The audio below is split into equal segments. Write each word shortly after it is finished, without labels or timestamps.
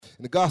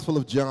In the Gospel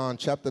of John,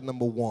 chapter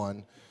number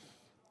 1,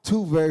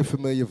 two very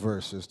familiar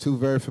verses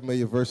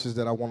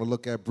that I want to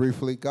look at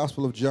briefly.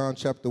 Gospel of John,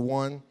 chapter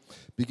 1,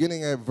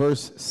 beginning at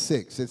verse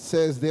 6. It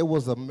says, "There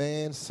was a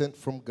man sent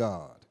from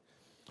God,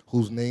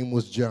 whose name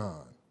was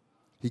John.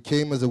 He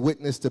came as a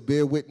witness to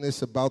bear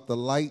witness about the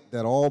light,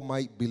 that all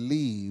might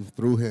believe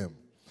through him.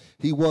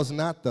 He was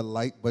not the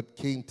light, but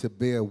came to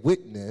bear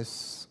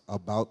witness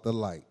about the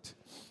light.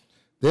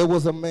 There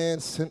was a man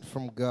sent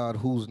from God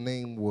whose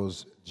name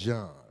was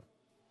John.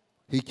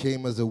 He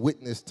came as a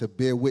witness to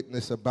bear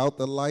witness about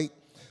the light,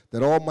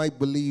 that all might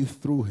believe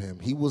through him.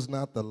 He was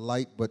not the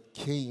light, but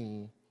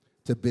came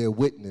to bear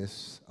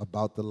witness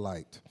about the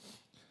light."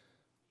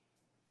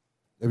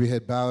 Every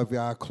head bowed, every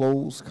eye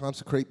closed.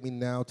 Consecrate me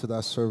now to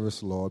thy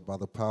service, Lord, by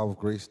the power of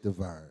grace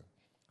divine.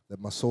 Let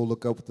my soul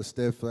look up with a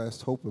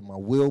steadfast hope, and my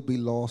will be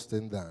lost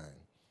in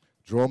thine.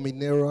 Draw me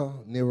nearer,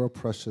 nearer,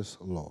 precious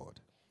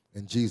Lord.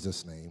 In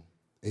Jesus' name,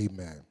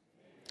 amen.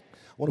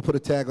 I want to put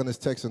a tag on this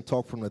text and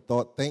talk from the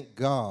thought, thank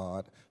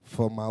God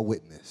for my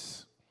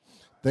witness.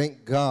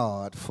 Thank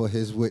God for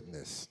his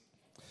witness.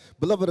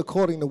 Beloved,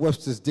 according to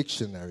Webster's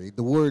dictionary,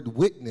 the word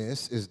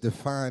witness is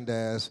defined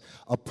as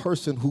a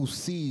person who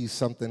sees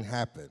something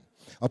happen,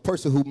 a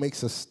person who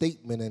makes a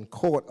statement in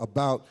court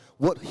about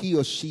what he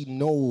or she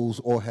knows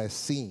or has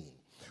seen,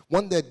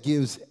 one that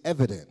gives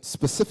evidence,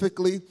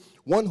 specifically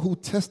one who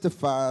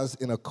testifies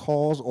in a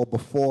cause or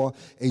before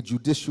a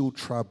judicial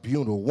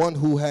tribunal, one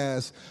who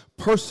has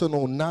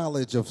personal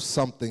knowledge of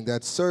something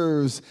that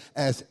serves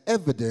as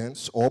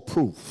evidence or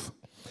proof.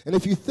 And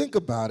if you think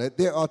about it,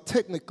 there are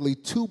technically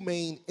two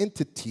main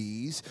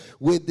entities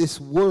where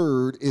this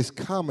word is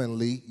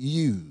commonly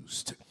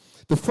used.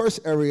 The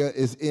first area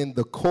is in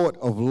the court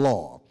of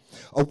law.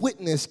 A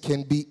witness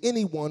can be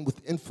anyone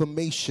with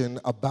information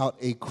about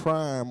a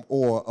crime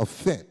or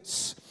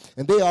offense,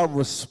 and they are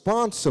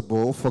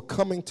responsible for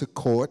coming to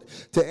court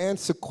to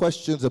answer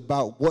questions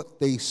about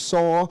what they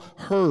saw,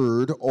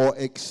 heard, or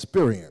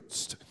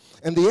experienced.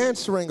 And the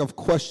answering of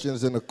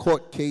questions in a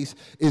court case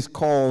is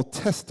called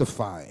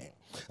testifying.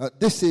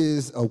 This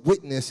is a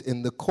witness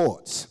in the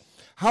courts.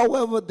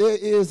 However, there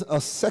is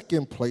a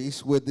second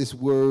place where this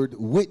word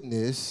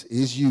witness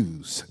is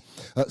used.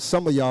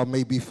 Some of y'all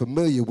may be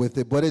familiar with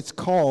it, but it's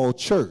called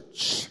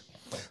church,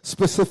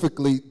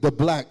 specifically the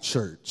black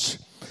church.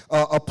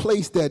 A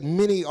place that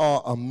many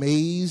are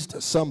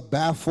amazed, some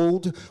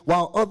baffled,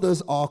 while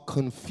others are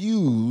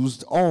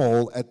confused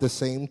all at the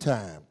same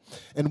time.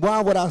 And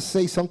why would I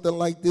say something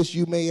like this,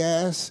 you may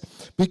ask?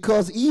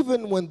 Because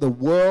even when the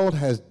world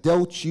has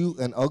dealt you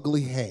an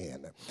ugly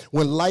hand,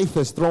 when life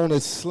has thrown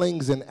its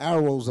slings and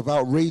arrows of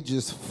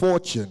outrageous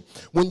fortune,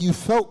 when you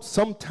felt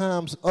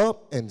sometimes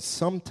up and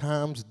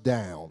sometimes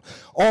down,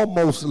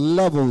 almost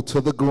level to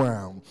the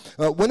ground,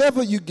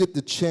 whenever you get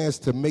the chance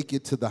to make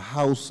it to the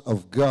house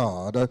of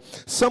God,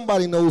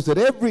 somebody knows that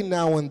every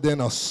now and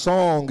then a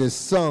song is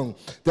sung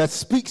that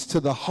speaks to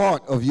the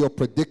heart of your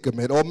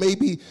predicament, or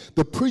maybe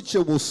the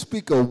preacher will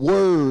speak a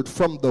word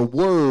from the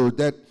word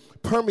that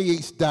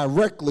permeates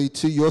directly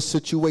to your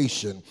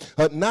situation,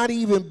 not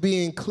even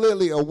being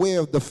clearly aware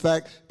of the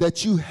fact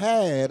that you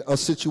had a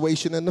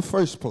situation in the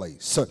first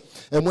place.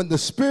 And when the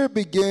Spirit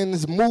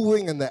begins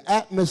moving and the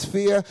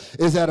atmosphere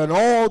is at an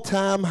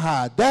all-time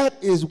high,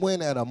 that is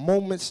when, at a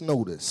moment's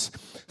notice,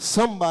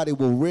 somebody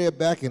will rear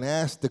back and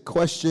ask the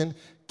question,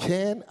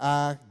 can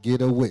I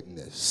get a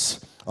witness?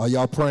 Are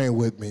y'all praying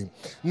with me?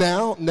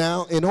 Now,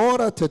 in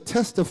order to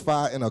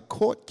testify in a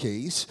court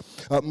case,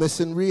 Miss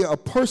Enria, a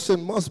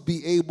person must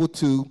be able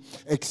to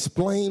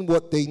explain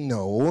what they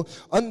know,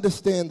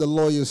 understand the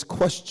lawyer's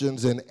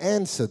questions and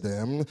answer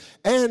them,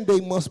 and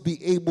they must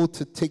be able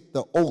to take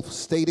the oath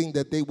stating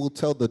that they will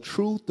tell the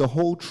truth, the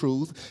whole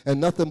truth, and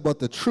nothing but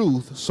the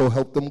truth, so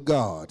help them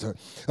God.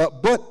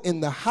 But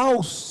in the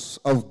house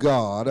of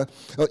God,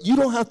 you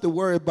don't have to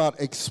worry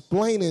about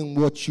explaining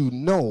what you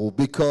know,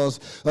 because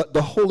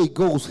the Holy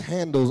Ghost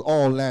handles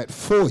all that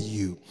for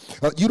you.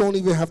 You don't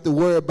even have to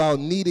worry about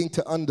needing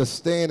to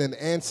understand and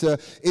answer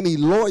any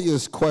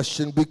lawyer's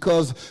question,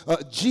 because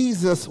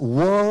Jesus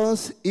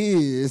was,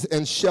 is,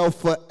 and shall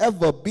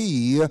forever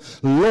be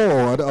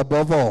Lord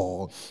above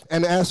all.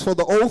 And as for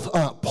the oath,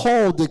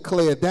 Paul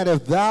declared that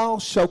if thou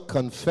shalt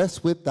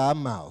confess with thy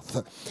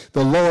mouth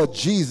the Lord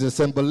Jesus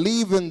and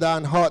believe in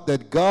thine heart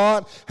that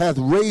God hath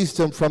raised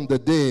him from the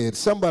dead,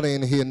 somebody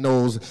in here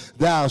knows,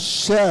 thou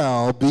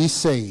shalt be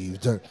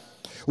saved.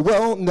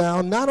 Well,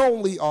 now, not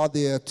only are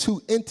there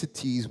two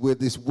entities where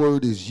this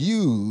word is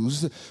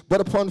used, but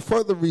upon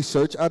further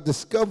research, I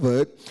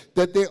discovered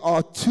that there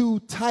are two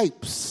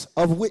types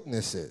of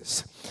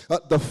witnesses.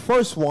 The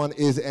first one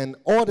is an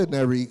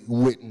ordinary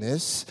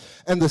witness,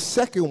 and the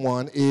second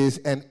one is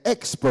an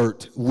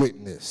expert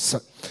witness.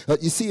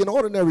 You see, an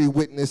ordinary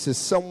witness is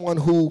someone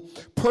who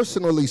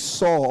personally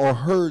saw or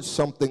heard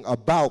something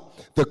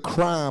about the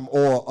crime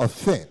or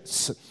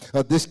offense.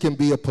 This can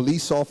be a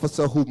police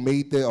officer who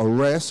made the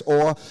arrest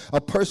or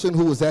a person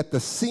who was at the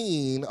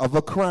scene of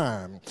a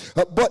crime.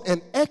 But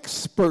an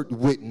expert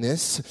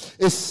witness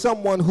is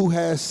someone who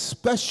has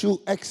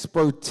special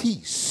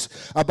expertise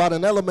about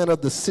an element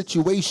of the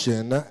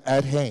situation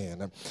at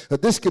hand.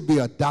 This could be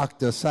a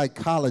doctor,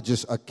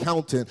 psychologist,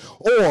 accountant,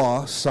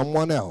 or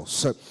someone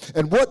else.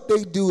 And what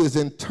they do is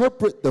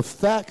interpret the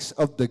facts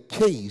of the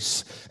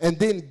case and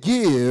then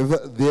give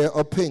their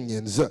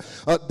opinions.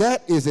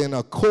 That is in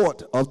a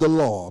court of the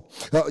law.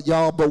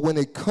 Y'all, but when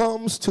it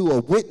comes to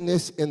a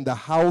witness in the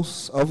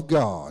house of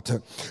God,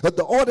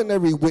 the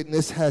ordinary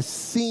witness has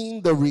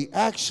seen the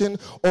reaction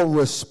or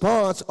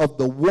response of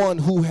the one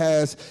who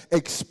has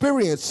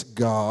experienced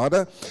God,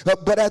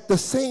 but at the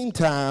same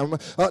time,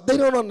 they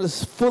don't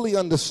fully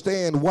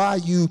understand why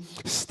you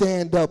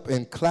stand up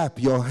and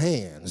clap your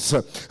hands.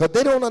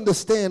 They don't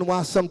understand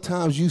why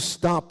sometimes you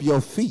stomp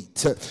your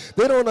feet.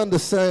 They don't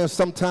understand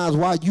sometimes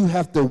why you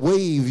have to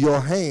wave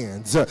your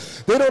hands.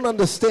 They don't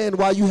understand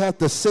why you have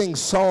to sing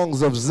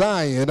songs of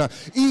Zion,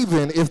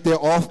 even if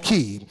they're off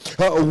key.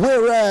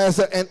 Whereas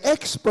an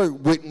expert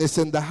witness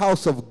in the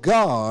house of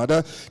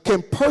God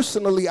can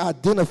personally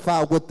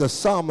identify with the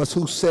psalmist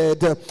who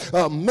said,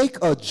 make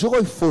a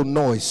joyful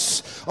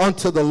noise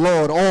unto the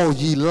Lord, all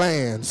ye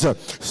lands.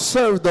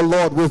 Serve the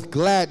Lord with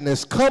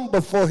gladness. Come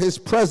before his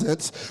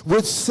presence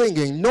with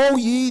singing. Know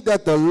ye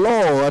that the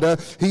Lord,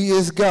 he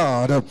is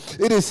God.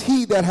 It is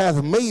he that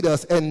hath made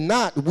us and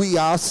not we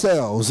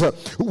ourselves.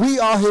 We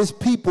are his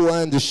people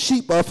and the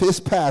sheep of his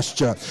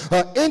pasture.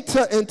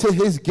 Enter into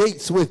his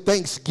gates with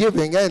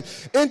thanksgiving and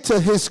into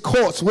his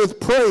courts with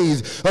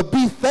praise.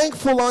 Be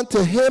thankful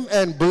unto him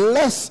and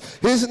bless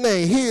his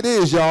name. Here it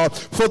is, y'all.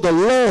 For the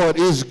Lord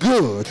is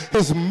good.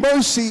 His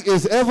mercy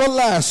is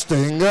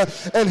everlasting,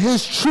 and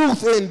his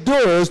truth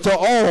endures to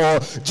all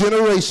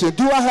generations.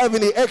 Do I have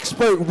any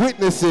expert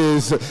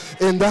witnesses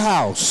in the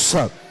house?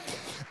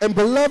 And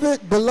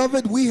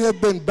beloved, we have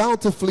been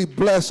bountifully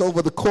blessed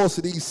over the course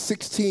of these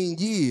 16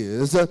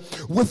 years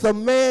with a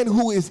man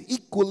who is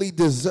equally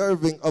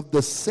deserving of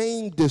the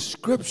same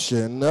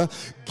description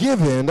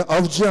given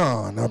of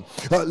John.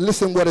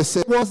 Listen what it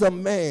said. There was a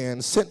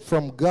man sent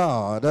from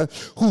God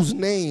whose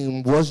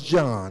name was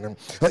John.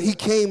 He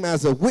came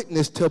as a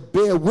witness to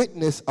bear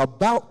witness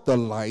about the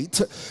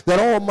light,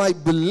 that all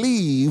might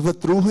believe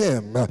through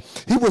him.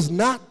 He was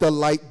not the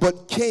light,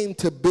 but came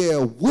to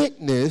bear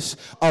witness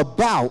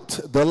about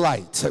the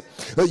light.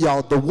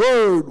 Y'all, the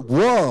word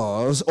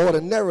was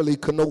ordinarily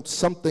connotes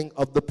something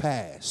of the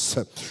past.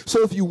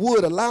 So if you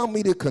would, allow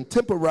me to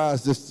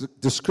contemporize this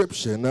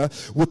description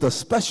with a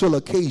special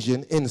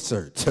occasion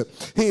insert.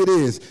 Here it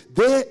is.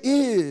 There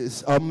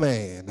is a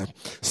man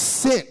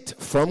sent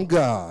from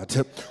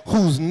God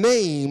whose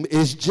name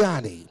is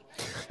Johnny.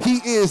 He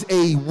is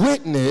a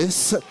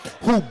witness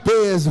who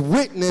bears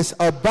witness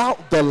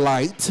about the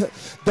light,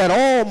 that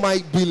all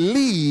might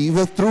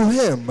believe through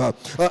him.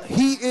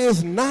 He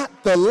is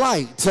not the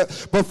light,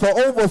 but for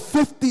over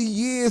 50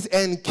 years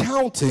and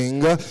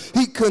counting,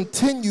 he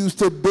continues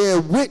to bear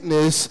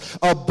witness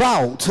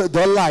about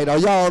the light. Are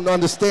y'all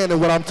understanding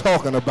what I'm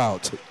talking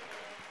about?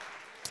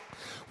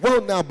 Well,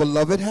 now,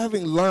 beloved,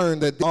 having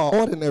learned that there are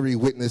ordinary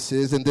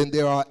witnesses and then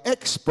there are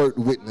expert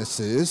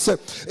witnesses,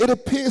 it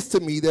appears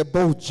to me that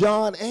both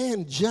John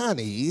and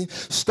Johnny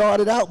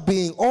started out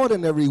being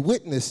ordinary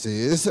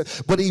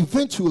witnesses, but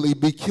eventually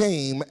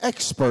became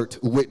expert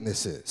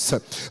witnesses.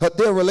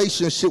 Their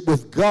relationship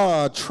with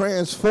God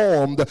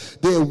transformed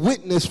their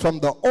witness from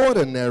the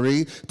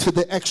ordinary to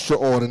the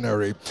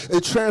extraordinary.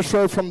 It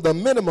transferred from the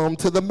minimum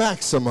to the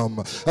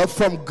maximum,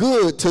 from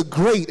good to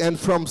great, and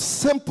from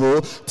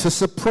simple to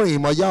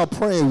supreme. Y'all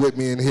praying with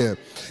me in here?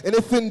 And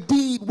if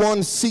indeed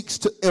one seeks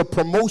a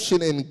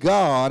promotion in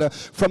God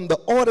from the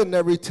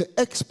ordinary to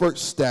expert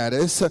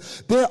status,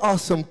 there are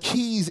some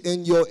keys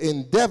in your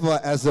endeavor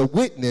as a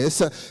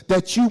witness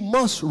that you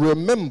must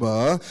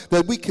remember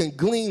that we can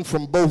glean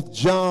from both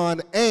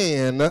John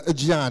and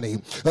Johnny.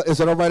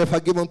 Is it all right if I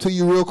give them to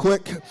you real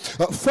quick?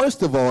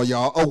 First of all,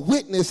 y'all, a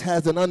witness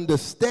has an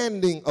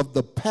understanding of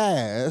the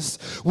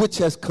past which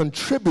has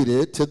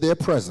contributed to their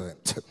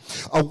present.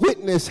 A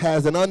witness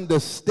has an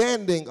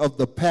understanding of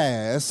the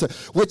past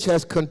which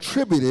has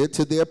contributed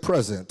to their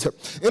present.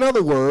 In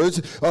other words,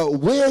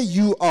 where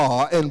you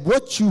are and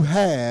what you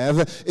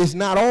have is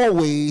not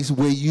always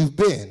where you've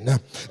been.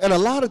 And a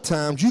lot of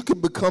times you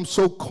can become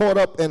so caught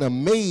up and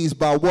amazed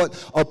by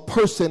what a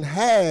person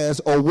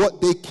has or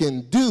what they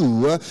can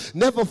do,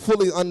 never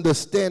fully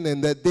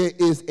understanding that there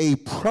is a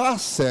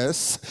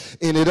process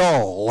in it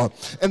all.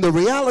 And the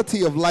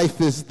reality of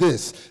life is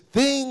this: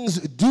 things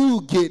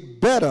do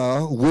get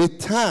better with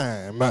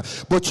time,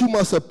 but you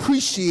must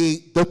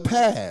appreciate the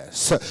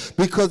past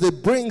because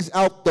it brings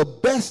out the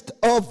best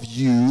of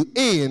you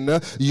in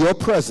your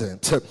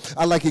present.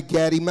 I like it,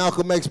 Gaddy.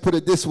 Malcolm X put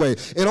it this way: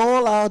 in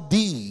all our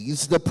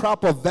deeds, the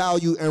proper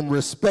value and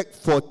respect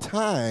for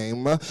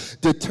time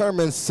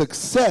determines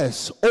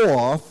success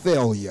or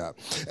failure.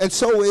 And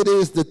so it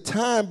is the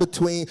time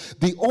between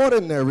the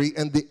ordinary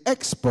and the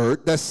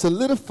expert that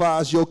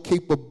solidifies your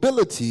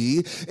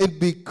capability in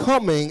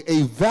becoming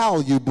a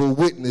valuable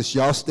witness.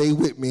 Y'all stay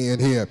with me in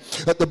here.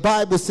 The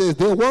Bible says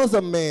there was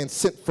a man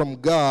sent from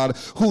God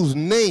whose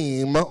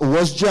name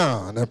was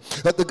John.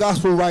 The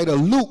gospel writer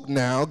Luke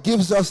now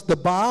gives us the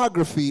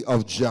biography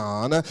of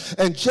John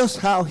and just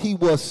how he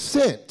was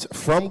sent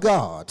from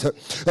God.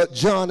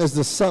 John is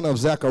the son of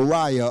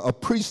Zechariah, a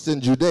priest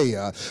in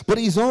Judea, but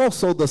he's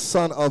also the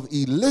son of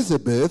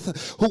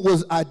Elizabeth, who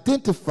was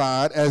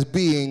identified as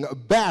being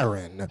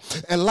barren.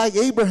 And like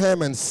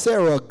Abraham and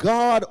Sarah,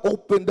 God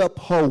opened up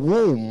her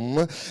womb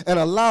and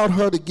allowed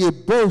her to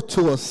give birth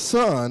to a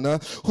son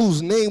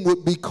whose name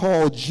would be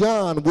called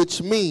John,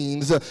 which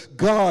means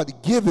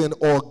God-given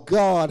or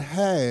God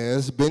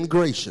has been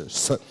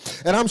gracious.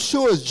 And I'm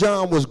sure as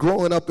John was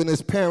growing up in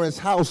his parents'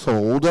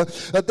 household,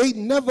 they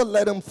never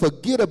let him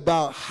forget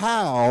about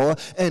how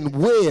and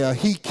where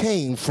he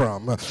came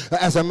from.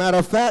 As a matter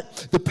of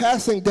fact, the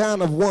passing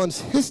down of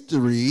one's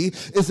history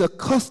is a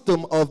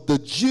custom of the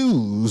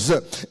Jews,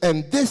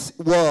 and this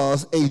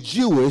was a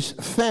Jewish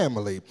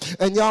family.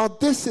 And y'all,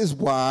 this is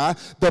why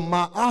the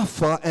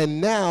Ma'afa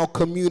and now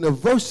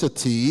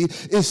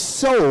Communiversity is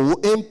so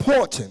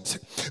important.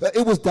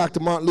 It was Dr.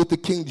 Martin Luther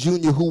King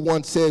Jr. who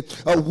once said,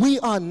 we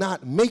are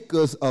not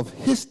makers of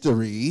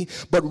history,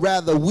 but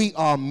rather we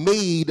are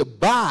made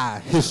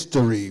by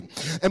history.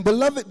 And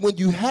beloved, when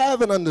you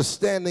have an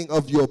understanding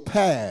of your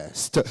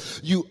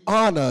past, you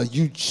honor,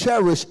 you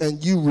cherish,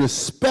 and you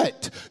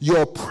respect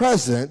your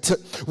present,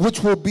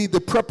 which will be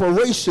the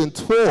preparation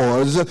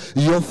towards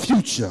your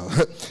future.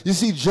 You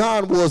see,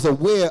 John was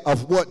aware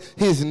of what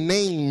his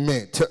name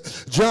meant.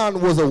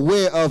 John was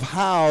aware of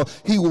how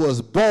he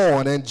was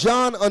born, and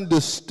John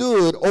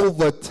understood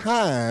over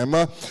time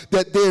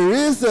that there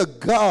is a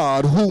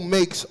God who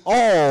makes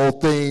all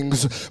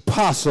things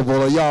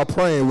possible. Are y'all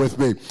praying with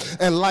me?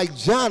 And like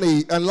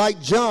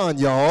John,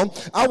 y'all,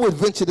 I would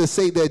venture to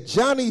say that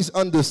Johnny's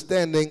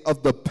understanding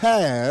of the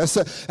past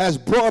has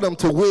brought him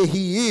to where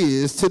he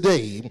is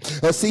today.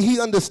 See, he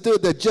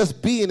understood that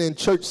just being in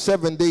church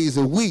 7 days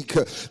a week,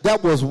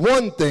 that was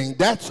one thing.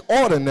 That's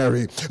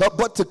ordinary.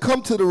 But to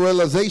come to the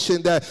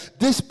realization that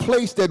this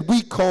place that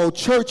we call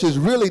church is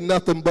really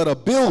nothing but a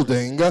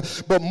building,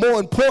 but more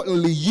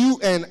importantly, you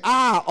and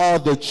I are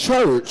the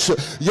church.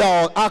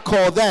 Y'all, I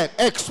call that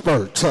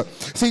expert.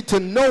 See, to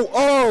know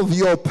of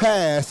your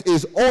past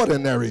is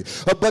ordinary,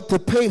 but to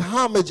pay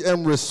homage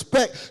and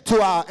respect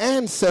to our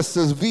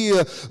ancestors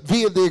via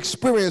the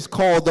experience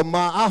called the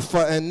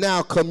Ma'afa and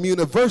now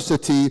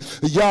Communiversity,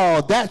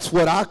 y'all, that's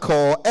what I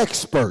call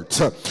expert.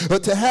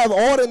 But to have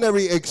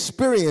ordinary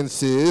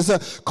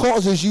experiences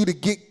causes you to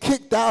get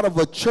kicked out of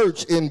a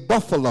church in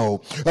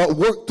Buffalo,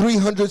 work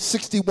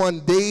 361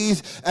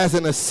 days as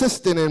an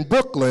assistant in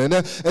Brooklyn,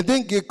 and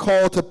then get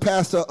called to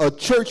pastor a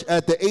church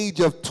at the age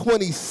of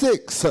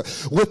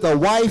 26 with a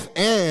wife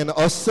and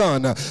a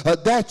son.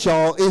 That,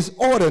 y'all, is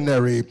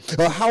ordinary.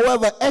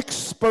 However,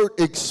 expert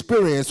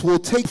experience will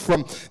take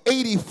from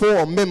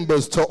 84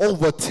 members to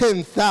over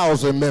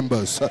 10,000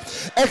 members.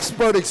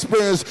 Expert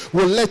experience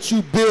will let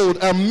you build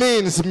a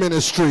men's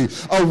ministry,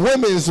 a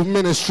women's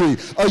ministry,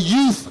 a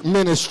youth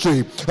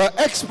ministry.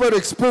 Expert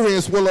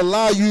experience will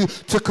allow you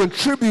to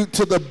contribute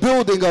to the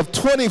building of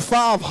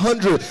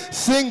 2,500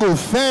 single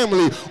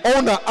family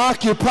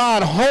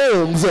owner-occupied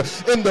homes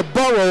in the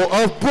borough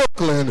of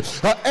Brooklyn.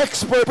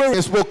 Expert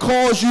experience will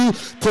cause you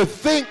to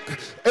think,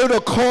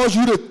 it'll cause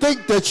you to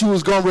think that you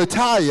was going to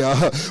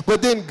retire,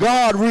 but then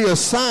God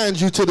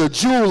reassigns you to the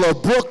jewel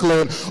of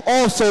Brooklyn,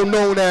 also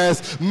known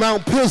as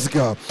Mount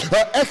Pisgah.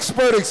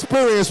 Expert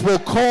experience will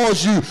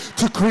cause you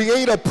to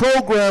create a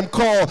program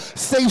called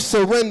Safe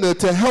Surrender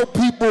to help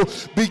people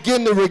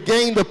begin to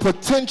regain the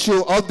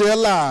potential of their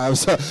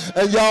lives.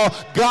 And y'all,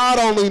 God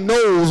only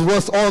knows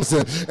what's on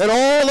it. And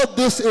all of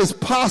this is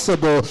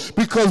possible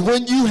because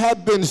when you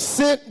have been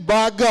sent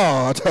by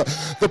God,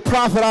 the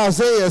prophet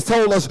Isaiah has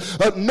told us,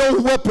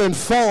 no weapon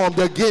formed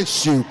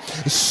against you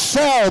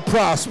shall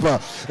prosper,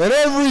 and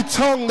every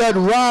tongue that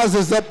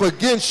rises up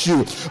against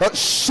you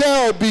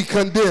shall be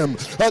condemned.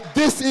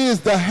 This is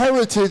the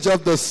heritage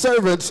of the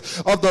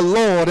servants of the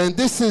Lord, and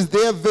this is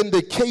their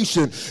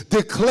vindication,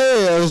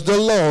 declares the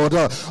Lord.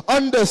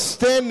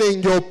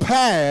 Understanding your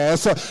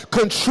past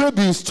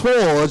contributes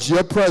towards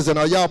your present.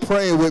 Are y'all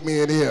praying with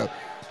me in here?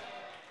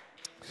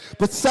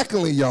 But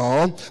secondly,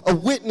 y'all, a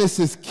witness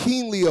is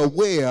keenly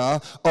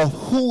aware of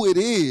who it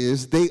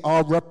is they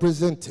are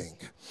representing.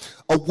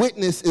 a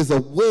witness is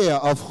aware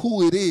of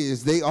who it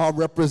is they are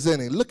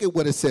representing. Look at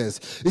what it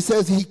says. It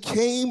says he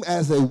came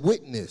as a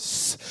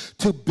witness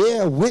to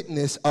bear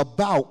witness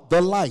about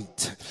the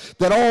light,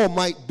 that all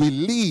might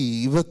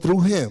believe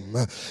through him.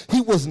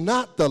 He was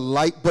not the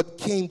light, but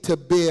came to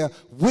bear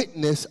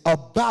witness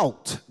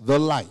about the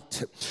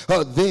light.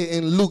 There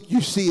in Luke,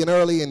 you see an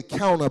early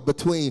encounter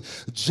between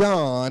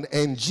John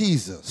and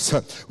Jesus.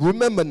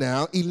 Remember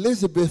now,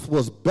 Elizabeth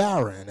was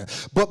barren,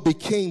 but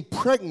became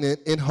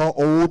pregnant in her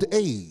old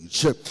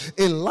age.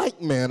 In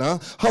like manner,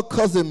 her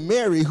cousin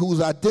Mary,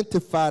 who's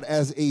identified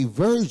as a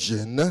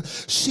virgin,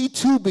 she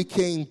too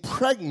became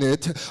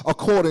pregnant,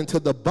 according to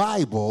the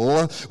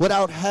Bible,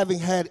 without having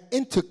had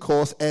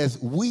intercourse as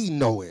we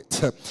know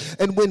it.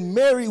 And when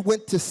Mary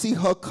went to see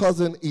her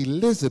cousin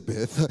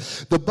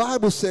Elizabeth, the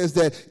Bible says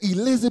that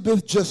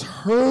Elizabeth just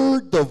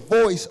heard the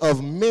voice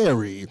of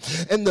Mary,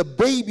 and the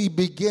baby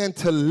began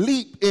to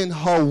leap in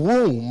her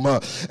womb,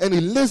 and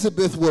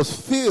Elizabeth was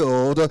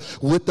filled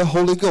with the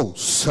Holy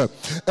Ghost.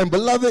 And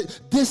beloved,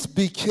 this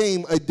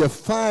became a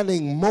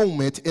defining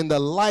moment in the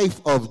life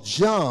of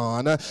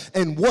John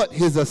and what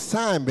his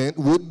assignment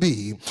would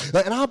be.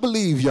 And I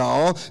believe,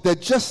 y'all,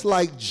 that just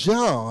like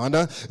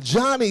John,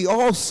 Johnny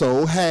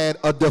also had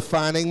a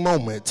defining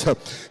moment.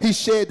 He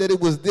shared that it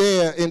was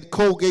there in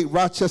Colgate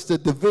Rochester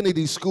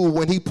Divinity School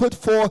when he put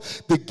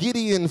forth the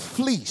Gideon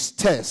fleece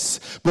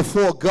test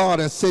before God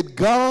and said,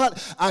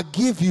 God, I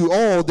give you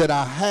all that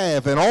I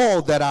have and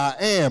all that I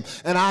am,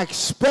 and I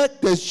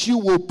expect that you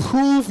will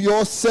prove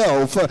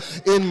yourself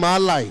in my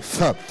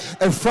life.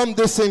 And from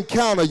this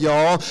encounter,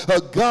 y'all,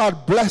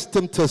 God blessed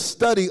him to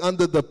study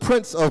under the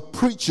Prince of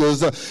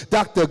Preachers,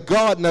 Dr.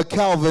 Gardner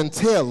Calvin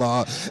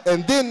Taylor,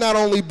 and then not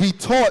only be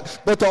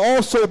taught, but to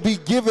also be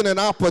given an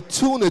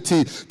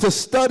opportunity to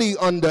study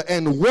under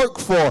and work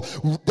for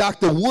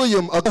Dr.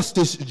 William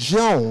Augustus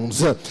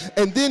Jones,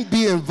 and then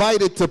be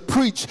invited to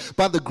preach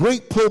by the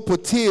great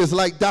pulpiteers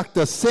like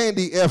Dr.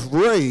 Sandy F.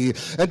 Ray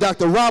and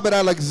Dr. Robert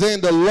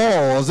Alexander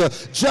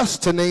Laws,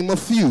 just to name a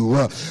few.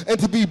 And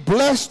to be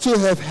blessed to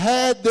have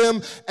had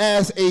them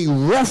as a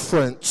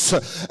reference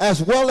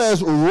as well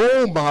as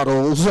role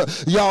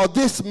models, y'all,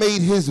 this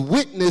made his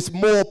witness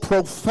more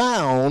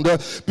profound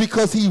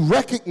because he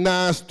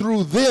recognized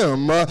through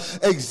them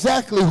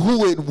exactly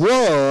who it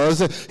was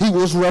he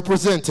was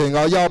representing.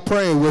 Are y'all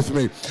praying with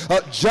me?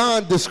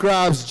 John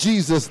describes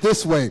Jesus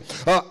this way.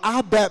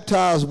 I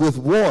baptize with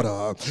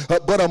water,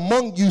 but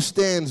among you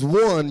stands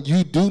one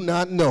you do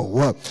not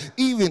know.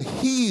 Even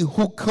he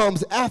who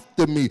comes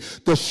after me,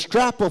 the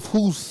strap of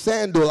whose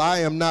sandal I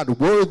am not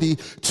worthy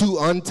to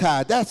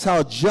untie. That's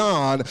how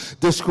John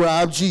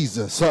described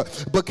Jesus.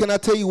 But can I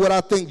tell you what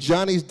I think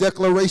Johnny's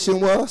declaration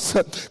was?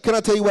 Can I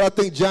tell you what I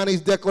think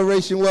Johnny's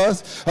declaration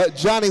was?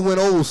 Johnny went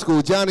old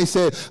school. Johnny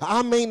said,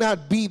 I may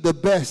not be the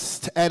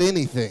best at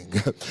anything,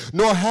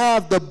 nor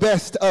have the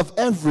best of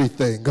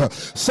everything.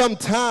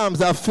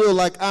 Sometimes I feel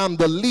like I'm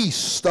the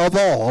least of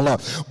all,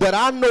 but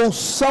I know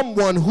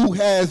someone who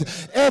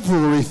has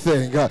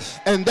everything,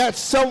 and that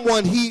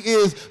someone, he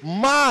is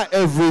my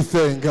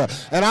everything,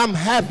 and I'm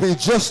happy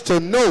just to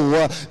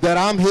know that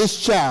I'm his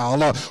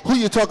child. Who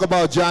you talk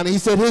about, Johnny? He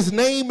said his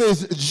name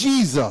is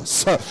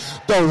Jesus,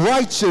 the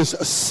righteous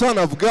Son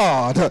of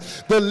God,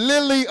 the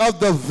lily of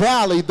the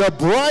valley, the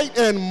bright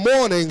and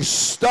morning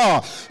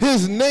star.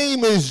 His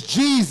name is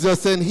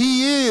Jesus, and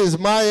he is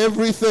my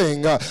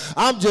everything.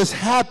 I'm just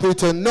happy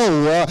to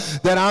know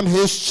that I'm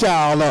his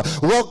child.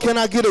 Well, can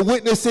I get a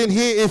witness in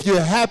here if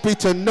you're happy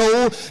to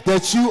know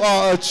that you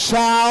are a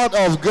child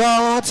of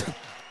God?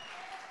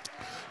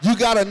 You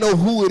got to know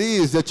who it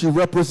is that you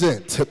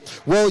represent.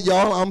 Well,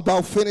 y'all, I'm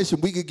about finished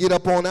and we can get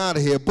up on out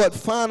of here. But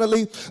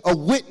finally, a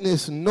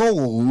witness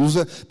knows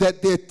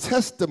that their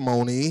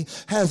testimony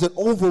has an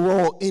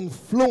overall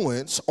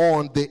influence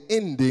on the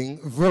ending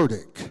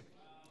verdict.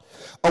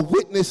 A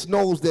witness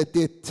knows that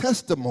their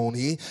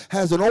testimony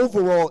has an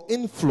overall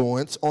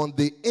influence on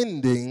the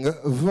ending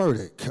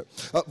verdict.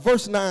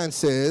 Verse 9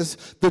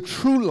 says, the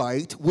true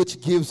light, which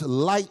gives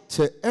light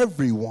to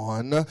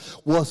everyone,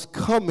 was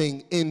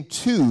coming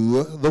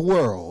into the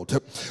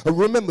world.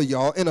 Remember,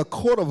 y'all, in a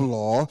court of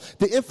law,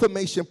 the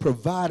information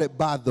provided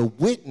by the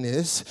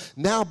witness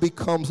now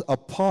becomes a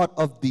part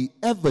of the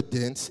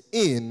evidence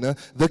in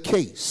the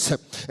case.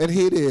 And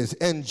here it is.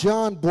 And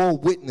John bore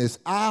witness,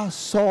 I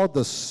saw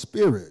the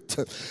Spirit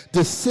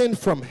descend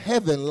from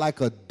heaven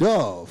like a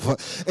dove,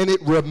 and it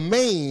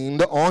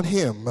remained on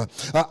him.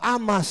 I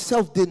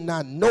myself did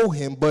not know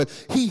him, but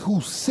he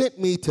who sent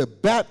me to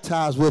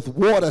baptize with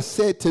water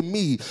said to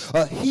me,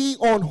 he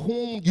on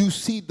whom you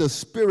see the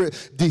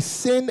Spirit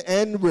descend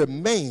and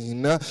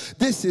remain,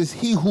 this is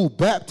he who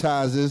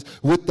baptizes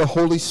with the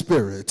Holy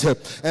Spirit.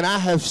 And I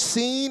have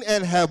seen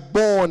and have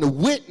borne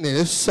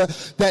witness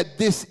that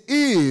this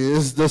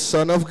is the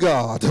Son of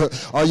God.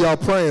 Are y'all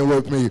praying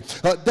with me?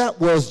 That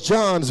was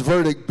John's version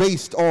verdict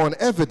based on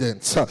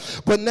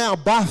evidence. But now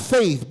by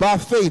faith,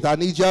 I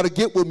need y'all to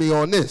get with me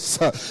on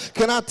this.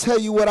 Can I tell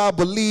you what I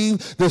believe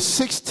the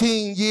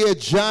 16-year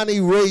Johnny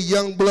Ray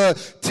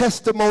Youngblood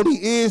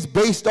testimony is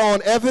based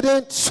on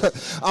evidence?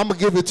 I'm going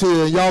to give it to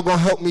you, and y'all going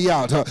to help me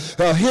out.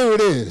 Here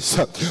it is.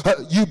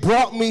 You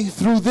brought me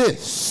through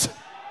this.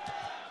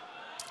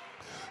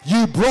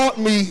 You brought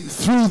me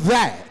through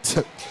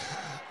that.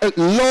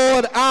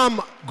 Lord, I'm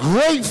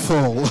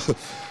grateful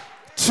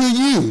to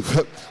you.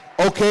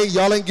 Okay,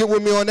 y'all ain't get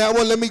with me on that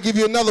one. Let me give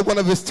you another one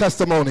of his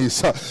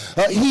testimonies.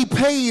 He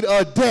paid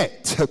a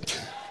debt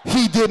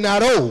he did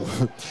not owe.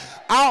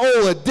 I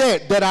owe a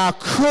debt that I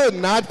could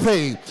not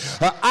pay.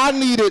 I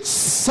needed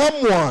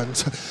someone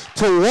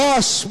to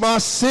wash my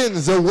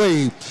sins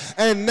away.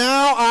 And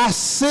now I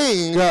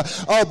sing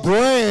a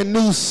brand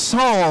new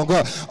song,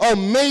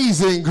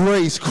 Amazing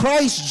Grace.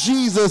 Christ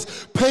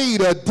Jesus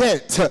paid a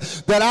debt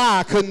that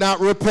I could not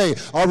repay.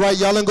 All right,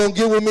 y'all ain't going to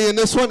get with me in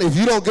this one. If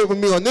you don't get with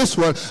me on this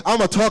one, I'm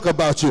going to talk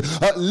about you.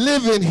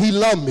 Living, he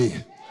loved me.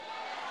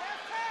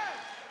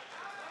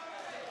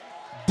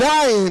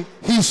 Dying,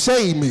 he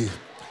saved me.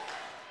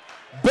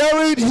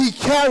 Buried, he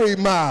carried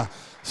my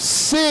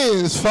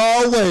sins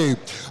far away.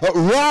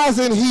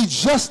 Rising, he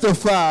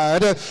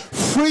justified,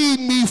 freed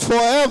me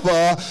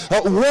forever.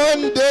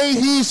 One day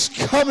he's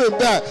coming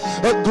back.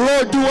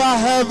 Lord, do I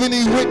have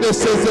any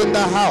witnesses in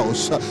the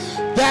house?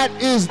 That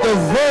is the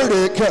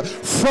verdict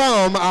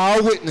from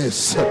our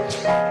witness.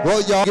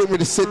 Well, y'all get ready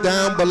to sit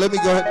down, but let me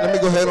go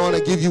ahead on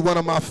and give you one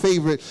of my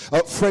favorite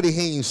Freddie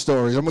Haynes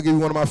stories. I'm gonna give you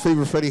one of my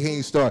favorite Freddie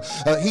Haynes stories.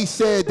 He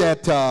said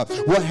that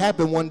what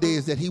happened one day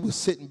is that he was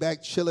sitting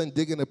back chilling,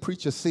 digging a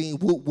preacher scene,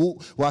 whoop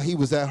whoop, while he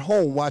was at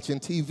home watching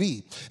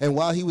TV. And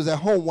while he was at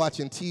home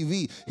watching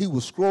TV, he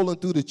was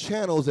scrolling through the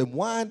channels and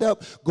wind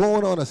up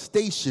going on a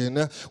station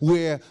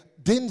where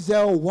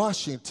Denzel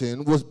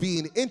Washington was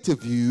being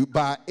interviewed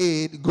by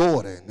Ed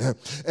Gordon.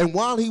 And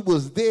while he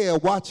was there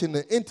watching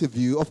the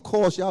interview, of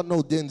course, y'all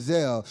know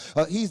Denzel,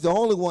 he's the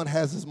only one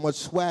has as much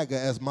swagger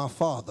as my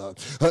father.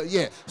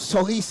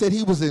 So he said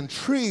he was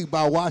intrigued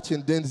by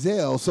watching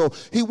Denzel, so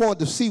he wanted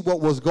to see what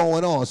was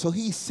going on. So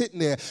he's sitting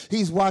there,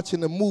 he's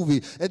watching the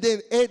movie, and then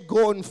Ed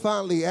Gordon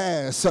finally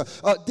asked,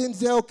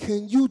 Denzel,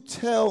 can you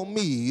tell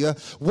me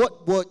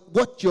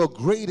what your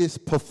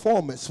greatest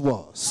performance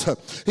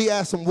was? He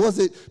asked him, was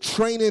it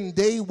training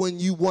day when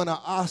you won an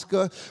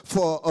Oscar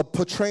for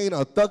portraying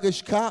a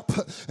thuggish cop?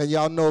 And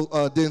y'all know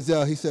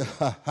Denzel, he said,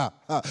 ha, ha,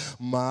 ha,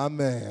 my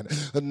man.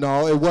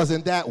 No, it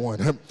wasn't that one.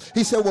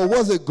 He said, well,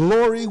 was it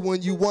Glory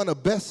when you won a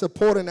Best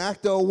Supporting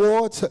Actor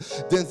Awards?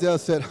 Denzel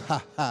said,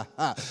 ha, ha,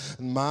 ha,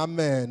 my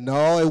man.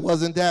 No, it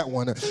wasn't that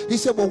one. He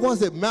said, well,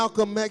 was it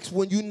Malcolm X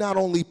when you not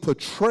only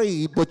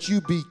portrayed, but you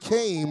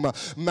became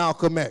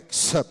Malcolm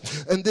X?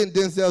 And then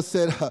Denzel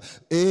said,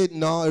 Ed,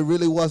 no, it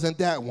really wasn't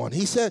that one.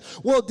 He said,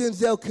 well,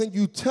 Denzel, can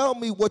you tell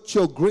me what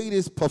your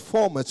greatest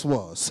performance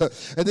was?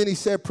 And then he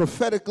said,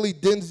 prophetically,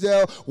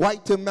 Denzel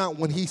wiped him out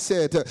when he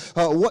said,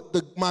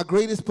 my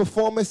greatest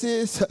performance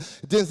is?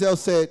 Denzel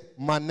said,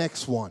 my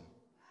next one.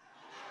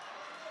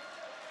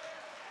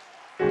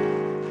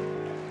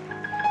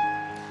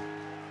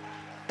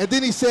 And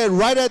then he said,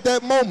 right at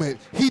that moment,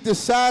 he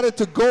decided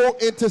to go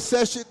into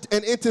session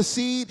and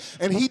intercede,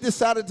 and he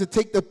decided to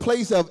take the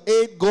place of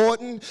Ed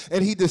Gordon,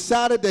 and he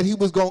decided that he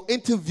was going to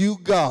interview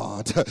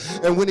God.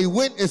 And when he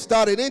went and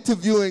started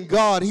interviewing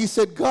God, he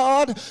said,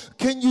 God,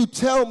 can you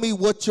tell me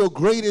what your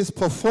greatest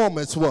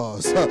performance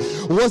was?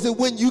 Was it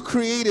when you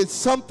created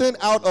something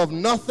out of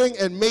nothing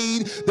and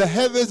made the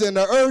heavens and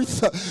the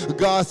earth?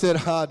 God said,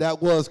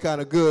 that was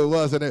kind of good,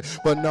 wasn't it?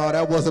 But no,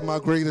 that wasn't my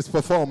greatest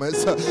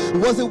performance.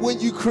 Was it when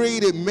you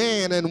created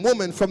man and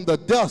woman from the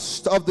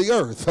dust of the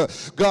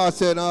earth? God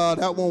said,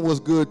 that one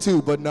was good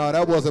too, but no,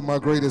 that wasn't my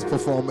greatest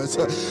performance.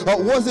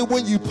 Was it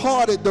when you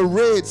parted the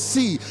Red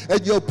Sea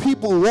and your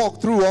people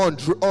walked through on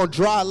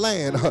dry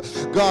land?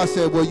 God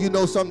said, well, you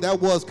know something,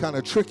 that was kind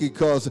of tricky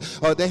because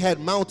they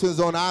had mountains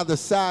on either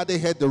side, they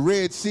had the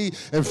Red Sea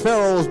and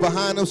Pharaoh was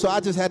behind them, so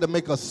I just had to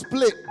make a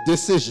split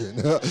decision.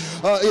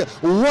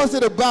 Was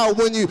it about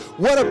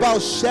what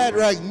about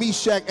Shadrach,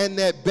 Meshach, and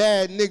that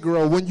bad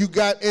Negro when you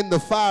got in the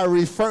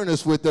fiery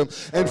furnace with them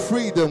and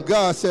freed them?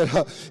 God said,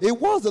 it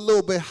was a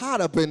little bit hot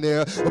up in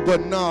there,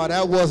 but no,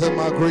 that wasn't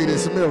my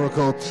greatest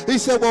miracle. He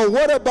said, well,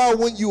 what about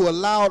when you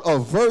allowed a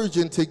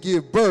virgin to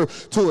give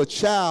birth to a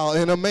child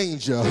in a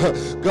manger?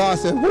 God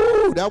said,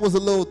 woo, that was a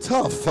little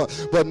tough,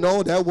 but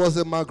no, that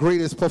wasn't my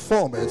greatest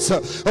performance.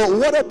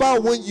 What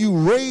about when you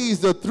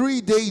raised the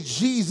 3-day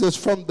Jesus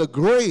from the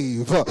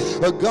grave?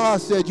 God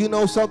said, you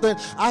know something,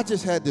 I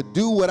just had to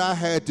do what I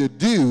had to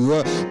do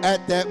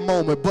at that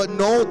moment, but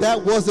no,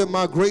 that wasn't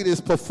my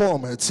greatest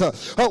performance.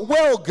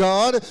 Well,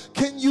 God,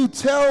 can you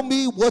tell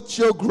me what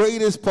your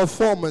greatest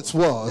performance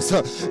was?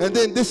 And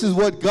then this is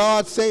what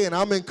God said, and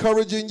I'm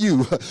encouraging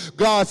you.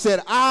 God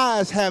said,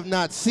 eyes have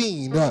not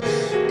seen,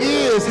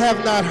 ears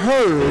have not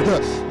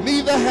heard,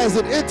 neither has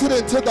it entered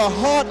into the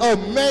heart of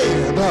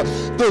man,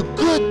 the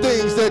good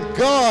things that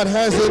God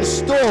has in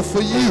store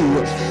for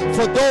you,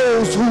 for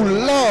those who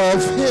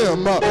love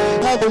him.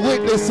 Have a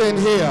witness in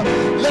here.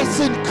 Let's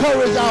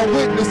encourage our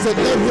witness and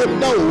let him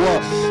know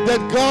that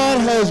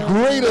God has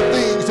greater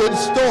things in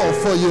store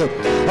for you.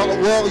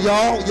 Well,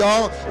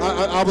 y'all,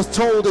 I was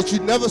told that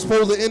you're never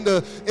supposed to end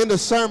the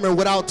sermon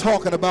without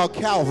talking about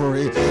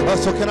Calvary.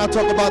 So can I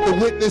talk about the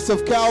witness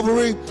of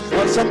Calvary?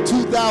 Some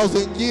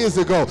 2,000 years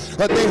ago,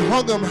 they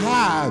hung him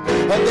high.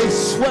 They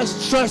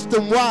stretched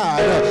him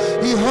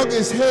wide. He hung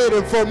his head,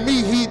 and for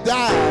me he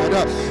died.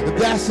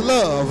 That's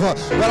love.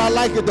 But I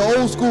like it. The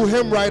old school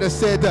hymn writer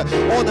said,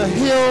 on a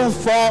hill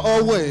far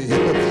away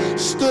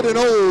stood an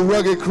old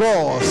rugged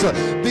cross,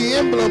 the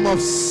emblem of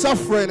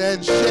suffering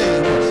and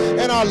shame.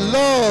 And I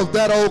love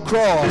that old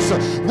cross,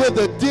 where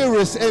the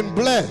dearest and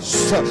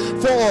blessed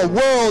for a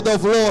world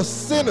of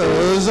lost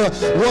sinners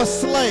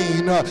was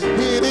slain.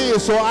 Here it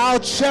is. So I'll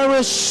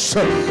cherish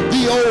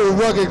the old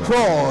rugged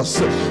cross.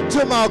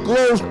 To my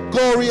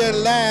glory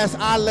and last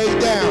I lay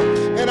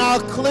down, and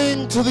I'll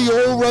cling to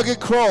the old rugged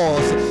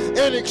cross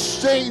and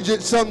exchange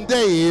it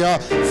someday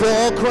for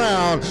a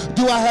crown.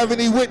 Do I have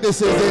any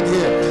witnesses in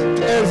here?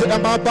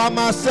 Am I by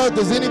myself?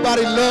 Does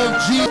anybody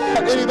love Jesus?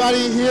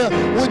 Anybody in here?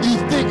 When you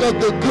think of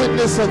the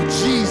goodness of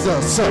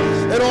Jesus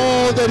and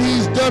all that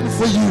he's done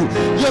for you,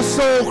 your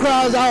soul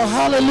cries out,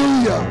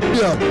 hallelujah.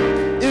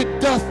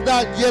 It doth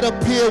not yet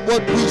appear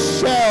what we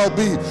shall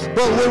be,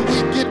 but when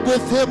we get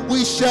with him,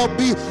 we shall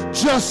be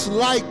just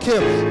like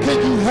him. Can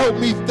you help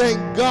me thank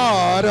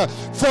God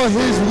for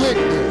his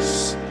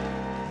witness?